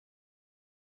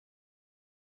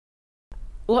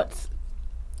What's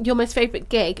your most favourite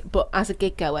gig, but as a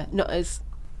gig goer, not as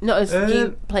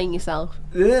you playing yourself?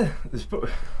 Yeah,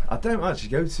 I don't actually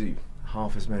go to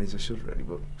half as many as I should really,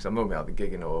 but because I'm normally either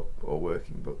gigging or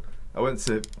working. But I went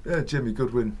to Jimmy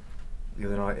Goodwin the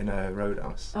other night in a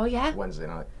Roadhouse. Oh yeah. Wednesday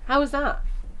night. How was that?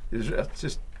 It was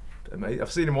just amazing.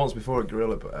 I've seen him once before at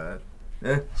Gorilla, but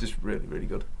it's just really, really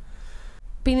good.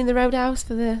 Been in the Roadhouse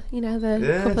for the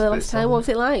couple of last time. What was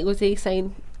it like? Was he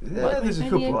saying? Yeah, there's a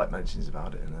couple like mentions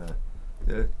about it, and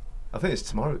yeah, I think it's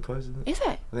tomorrow it closes, isn't it? Is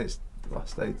it? I think it's the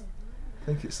last day. I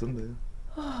think it's Sunday.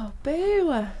 Oh,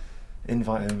 boo!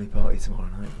 Invite only party tomorrow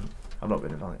night. I've not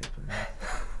been invited.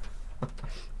 But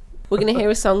We're going to hear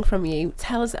a song from you.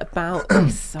 Tell us about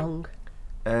this song.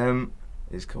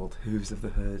 It's called Hooves of the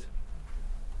Herd,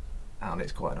 and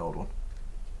it's quite an old one,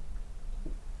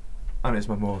 and it's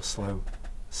my more slower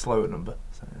number.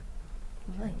 So.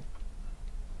 Right.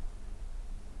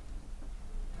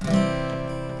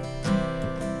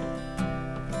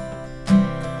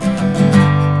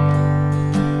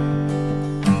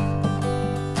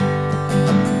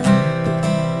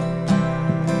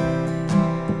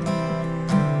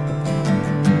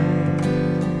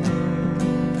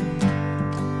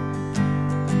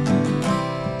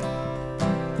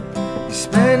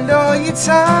 Spend all your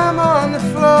time on the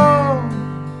floor,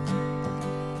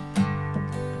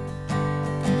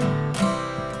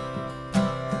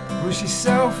 push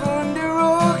yourself under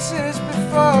rocks as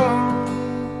before,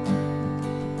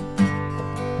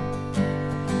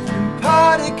 and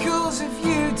particles of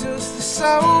you dust the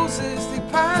souls as they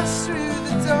pass through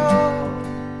the door,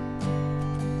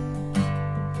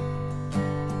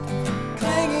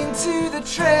 clinging to the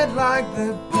tread like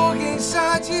the bug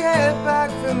inside your head,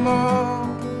 back for more.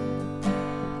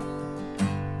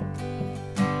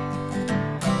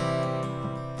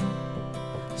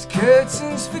 There's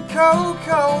curtains for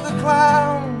Coco the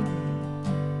clown,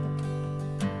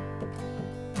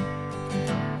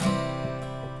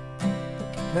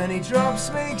 penny drops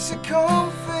makes a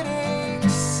comforting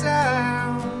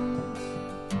sound,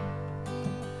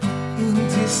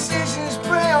 indecisions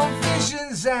prey on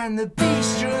visions, and the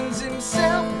beast runs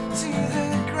himself to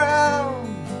the ground.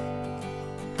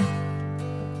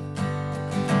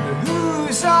 The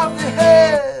hooves of the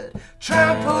head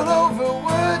trample over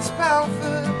words pound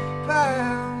for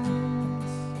pound.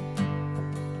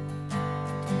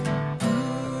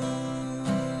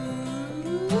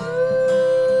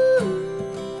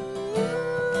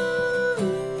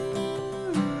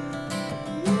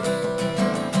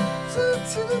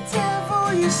 To the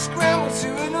devil, you scramble to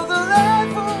another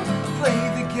level, play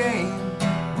the game,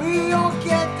 we all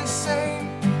get the same.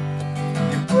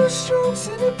 You push strokes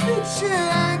in a picture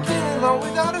and get along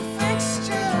without a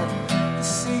fixture. The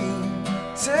scene,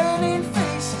 turning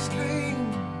faces green.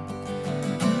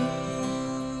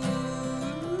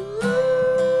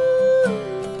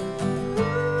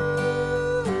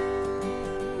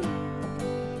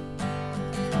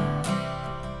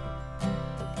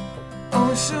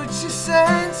 Oh, such a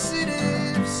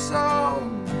sensitive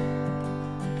song,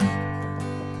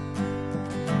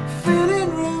 filling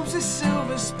rooms with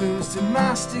silver spoons to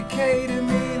masticate a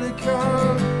meal of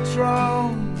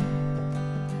control.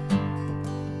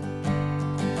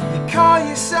 You call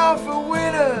yourself a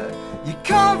winner, your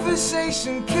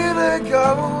conversation killer,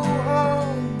 go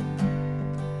home.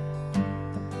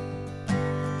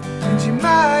 And your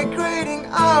migrating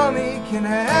army can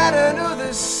add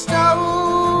another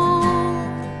stone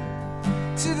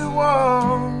to the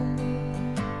wall.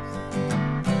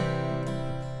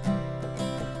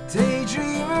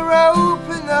 Daydreamer,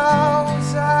 open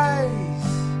those eyes.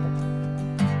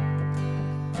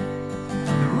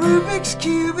 The Rubik's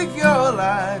Cube of your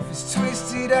life is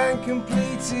twisted and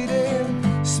completed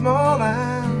in small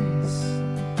hands.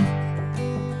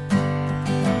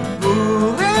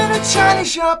 Bull in a china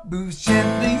shop moves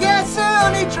gently, yes,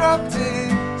 honey dropped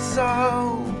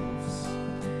dissolves.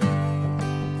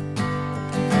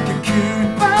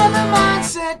 Cocooned by the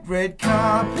mindset, red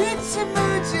carpets and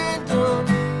magenta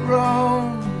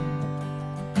roam.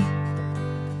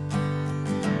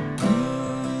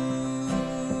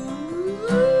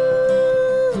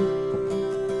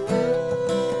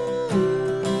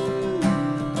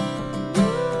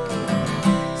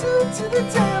 To the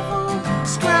devil,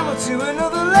 scramble to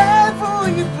another level,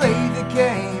 you play the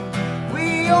game,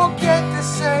 we all get the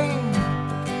same.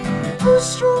 You push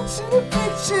strokes in a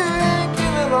picture and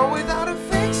get along without a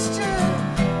fixture.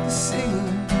 The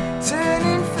scene,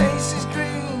 turning faces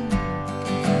green.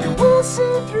 You won't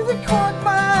see through the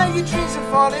quagmire, your dreams are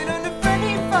falling under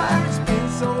friendly fire. It's been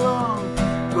so long,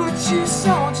 but you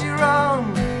soldier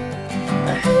on.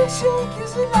 A handshake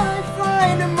is a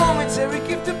lifeline, a momentary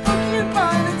gift to book you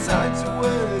by the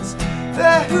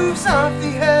hooves of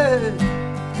the earth.